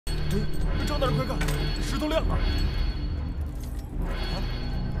那儿，快看，石头亮了。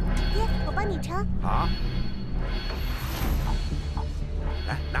爹，我帮你盛。好。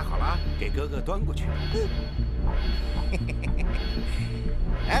来，拿好了啊，给哥哥端过去。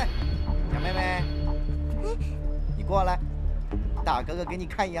哎，小妹妹，你过来，大哥哥给你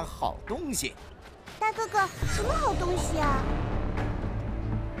看一样好东西。大哥哥，什么好东西啊？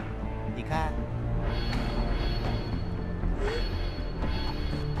你看。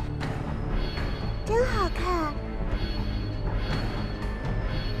真好看。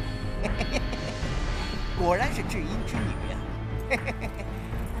果然是至阴之女呀！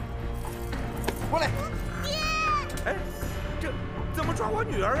过来。爹！哎，这怎么抓我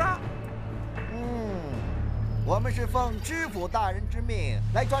女儿啊？我们是奉知府大人之命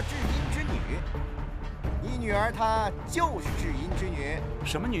来抓至阴之女。你女儿她就是至阴之女。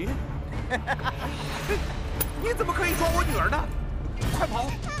什么女？你怎么可以抓我女儿呢？快跑！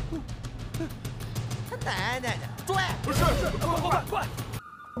他奶奶的，追！是，快！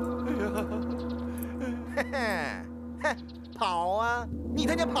嘿，跑啊！你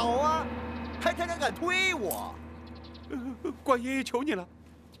他娘跑啊！还他娘敢推我！关爷爷求你了，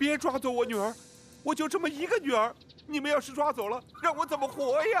别抓走我女儿，我就这么一个女儿，你们要是抓走了，让我怎么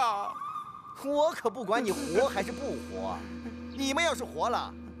活呀？我可不管你活还是不活，你们要是活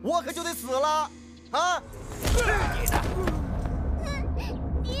了，我可就得死了啊！是你的！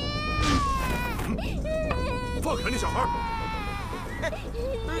放开那小孩！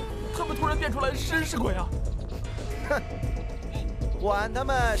他们突然变出来是鬼啊！哼，管他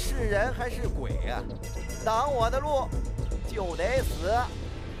们是人还是鬼啊！挡我的路就得死！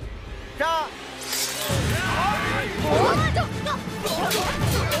杀！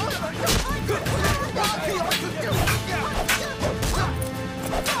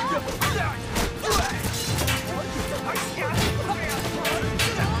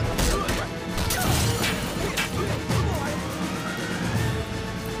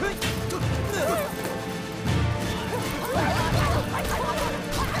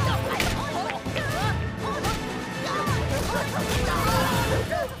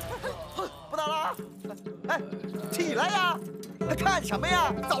不打了，哎，起来呀！还看什么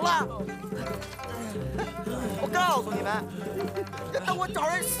呀？走了！我告诉你们，等我找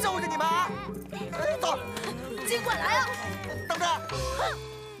人收拾你们啊！走，尽管来啊！等着！哼，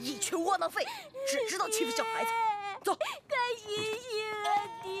一群窝囊废，只知道欺负小孩子。走，快醒醒啊，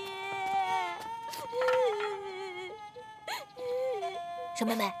爹！小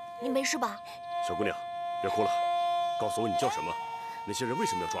妹妹，你没事吧？小姑娘，别哭了，告诉我你叫什么？那些人为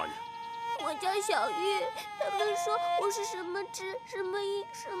什么要抓你？我叫小玉，他们说我是什么之什么阴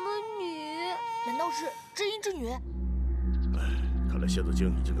什么女，难道是知阴之女？哎，看来蝎子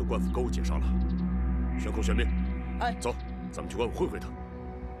精已经跟官府勾结上了。悬空玄冥，哎，走，咱们去官府会会他。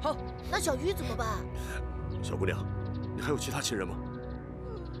好，那小玉怎么办？小姑娘，你还有其他亲人吗？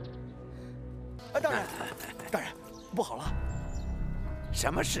大人，大人，不好了！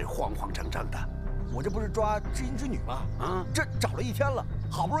什么事慌慌张张的？我这不是抓知阴之女吗？啊，这找了一天了，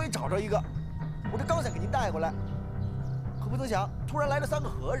好不容易找着一个，我这刚想给您带回来，可不曾想突然来了3个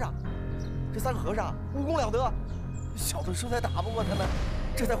和尚。这3个和尚武功了得，小的实在打不过他们，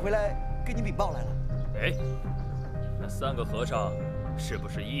这才回来给您禀报来了。哎，那3个和尚是不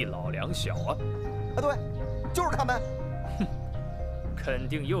是一老两小啊？啊，对，就是他们。哼，肯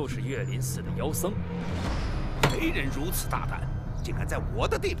定又是岳林寺的妖僧。没人如此大胆，竟敢在我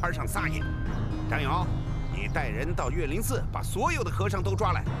的地盘上撒野！张勇，你带人到岳林寺，把所有的和尚都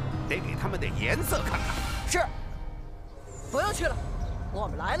抓来，得给他们点颜色看看。是。不用去了，我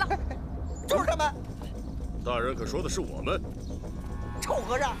们来了。就是他们。大人可说的是我们。臭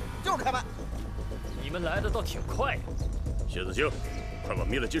和尚，就是他们。你们来的倒挺快呀！蝎子精，快把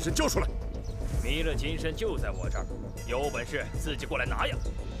弥勒金身交出来！弥勒金身就在我这儿，有本事自己过来拿呀！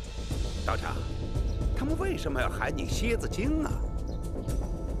道长，他们为什么要喊你蝎子精啊？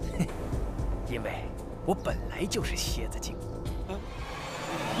因为我本来就是蝎子精。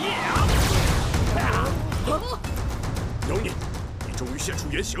有你，你终于现出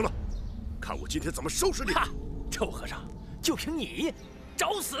原形了，看我今天怎么收拾你！哈，臭和尚，就凭你，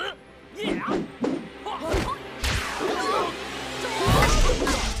找死！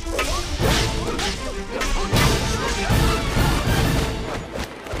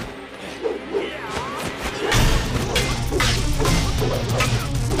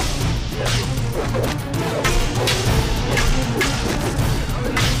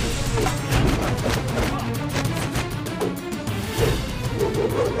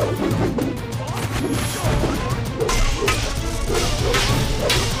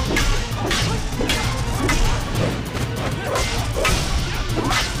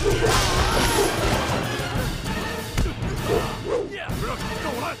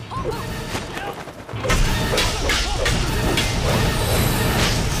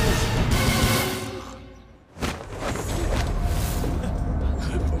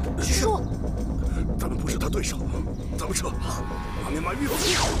师叔，咱们不是他对手，咱们撤。马面马玉。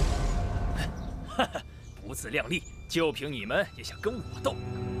哈哈，不自量力，就凭你们也想跟我斗，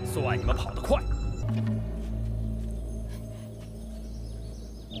算你们跑得快。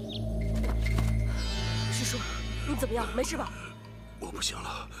师叔，你怎么样？没事吧？我不行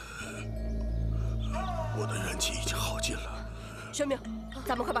了，我的元气已经耗尽了。玄冥，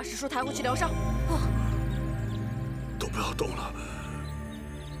咱们快把师叔抬回去疗伤。都不要动了，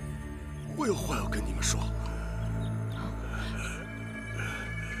我有话要跟你们说。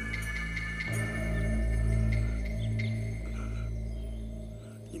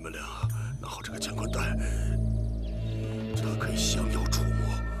你们俩拿好这个乾坤袋，它可以降妖除魔。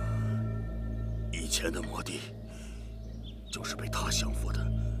以前的魔帝就是被他降服的。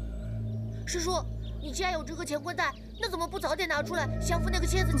师叔，你既然有这个乾坤袋，那怎么不早点拿出来降服那个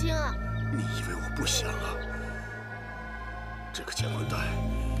蝎子精啊？你以为我不想啊？这个乾坤袋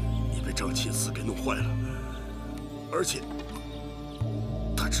已被张钦慈给弄坏了，而且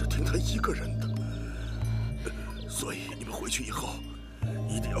他只听他一个人的，所以你们回去以后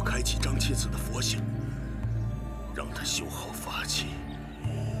一定要开启张钦慈的佛性，让他修好法器。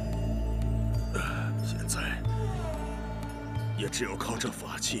现在也只有靠这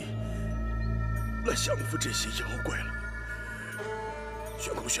法器来降服这些妖怪了。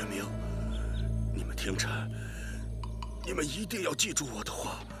玄空、玄冥，你们听着，你们一定要记住我的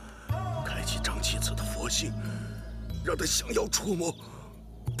话，开启张钦慈的佛性，让他降妖除魔，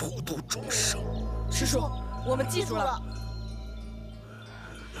普度众生。师叔，我们记住了。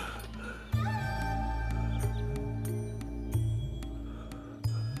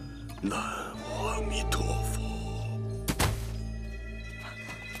南无阿弥陀佛。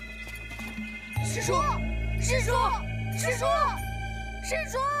师叔，师叔，师叔，师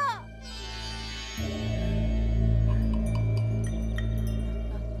叔！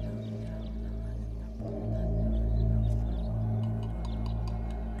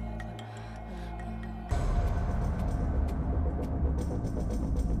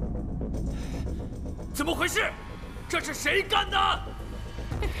怎么回事？这是谁干的？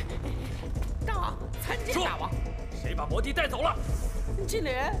大王，参见大王。谁把魔帝带走了？金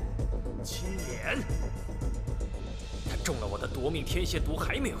莲。金莲，他中了我的夺命天蝎毒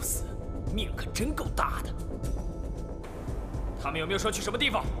还没有死，命可真够大的。他们有没有说去什么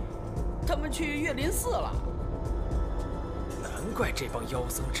地方？他们去岳林寺了。难怪这帮妖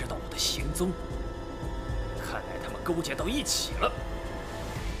僧知道我的行踪，看来他们勾结到一起了。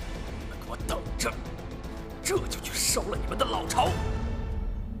你们给我等着，这就去烧了你们的老巢！